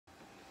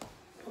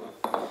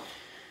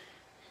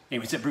Hey,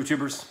 what's up, brew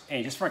tubers?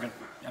 Hey,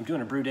 I'm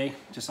doing a brew day.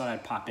 Just thought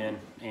I'd pop in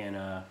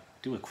and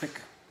do a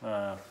quick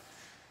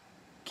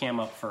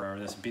cam up for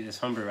this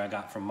homebrew I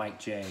got from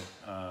Mike J,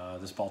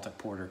 this Baltic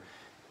porter.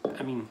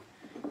 I mean,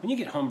 when you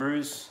get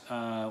homebrews,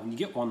 when you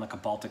get one like a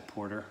Baltic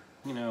porter,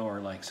 you know, or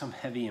like some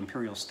heavy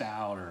imperial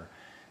stout, or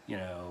you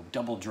know,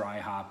 double dry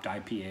hopped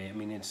IPA. I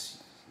mean,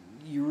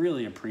 you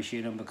really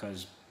appreciate them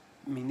because,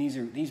 I mean,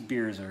 these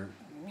beers are,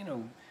 you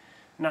know,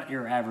 not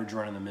your average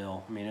run of the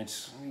mill. I mean,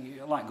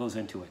 a lot goes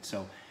into it.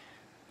 So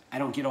I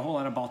don't get a whole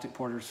lot of Baltic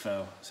porters,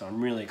 so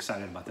I'm really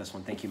excited about this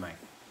one. Thank you, Mike.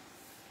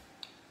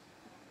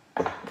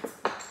 All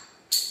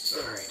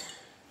right.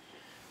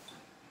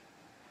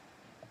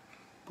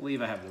 I believe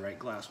I have the right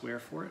glassware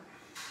for it.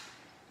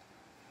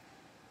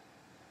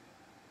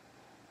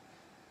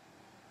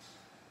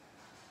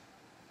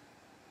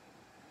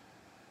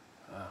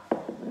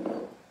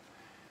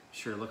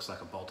 Sure looks like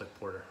a Baltic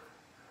porter.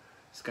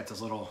 It's got this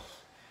little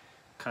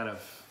kind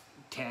of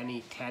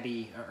tatty,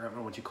 I don't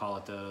know what you call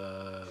it,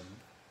 the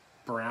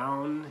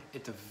brown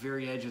at the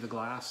very edge of the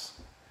glass.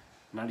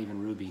 Not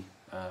even ruby.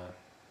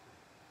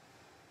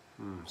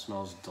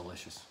 Smells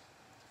delicious.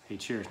 Hey,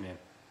 cheers, man.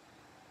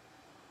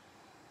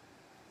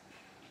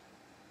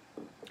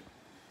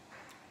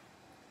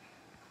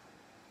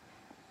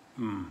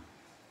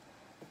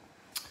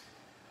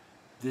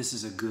 This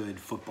is a good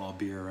football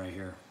beer right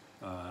here.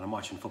 And I'm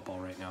watching football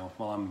right now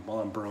while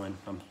I'm brewing.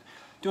 I'm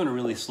doing a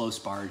really slow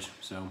sparge,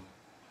 so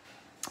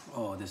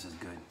oh, this is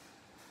good.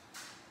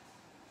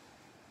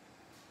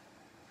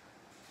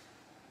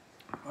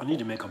 I need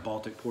to make a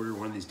Baltic porter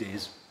one of these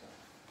days.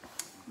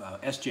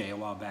 SJ a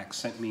while back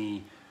sent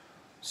me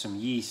some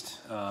yeast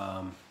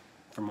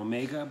from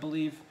Omega, I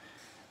believe,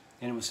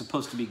 and it was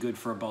supposed to be good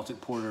for a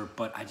Baltic porter,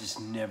 but I just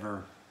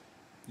never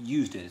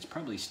used it. It's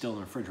probably still in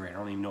the refrigerator. I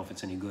don't even know if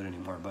it's any good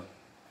anymore, but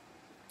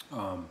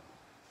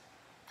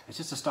it's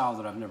just a style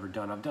that I've never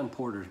done. I've done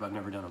porters, but I've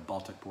never done a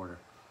Baltic porter.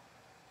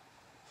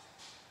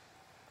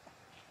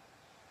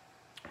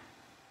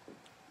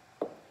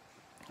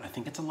 I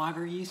think it's a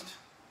lager yeast.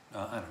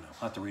 I don't know.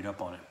 I'll have to read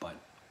up on it, but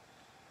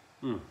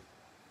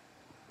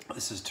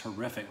this is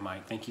terrific,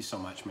 Mike. Thank you so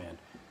much, man.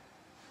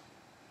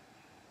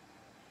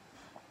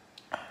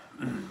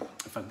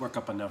 If I work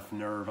up enough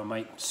nerve, I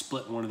might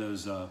split one of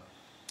those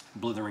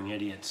blithering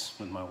idiots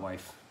with my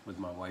wife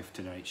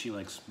tonight. She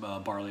likes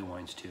barley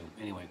wines too.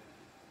 Anyway.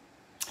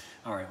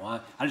 All right,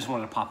 well, I just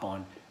wanted to pop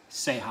on,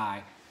 say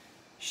hi,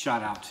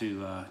 shout out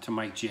to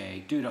Mike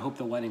J. Dude, I hope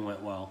the wedding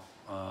went well.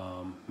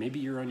 Maybe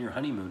you're on your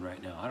honeymoon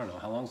right now. I don't know.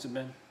 How long's it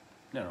been?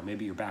 No,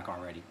 maybe you're back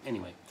already.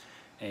 Anyway,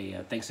 hey,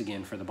 thanks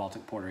again for the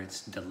Baltic porter.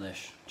 It's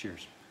delish.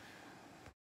 Cheers.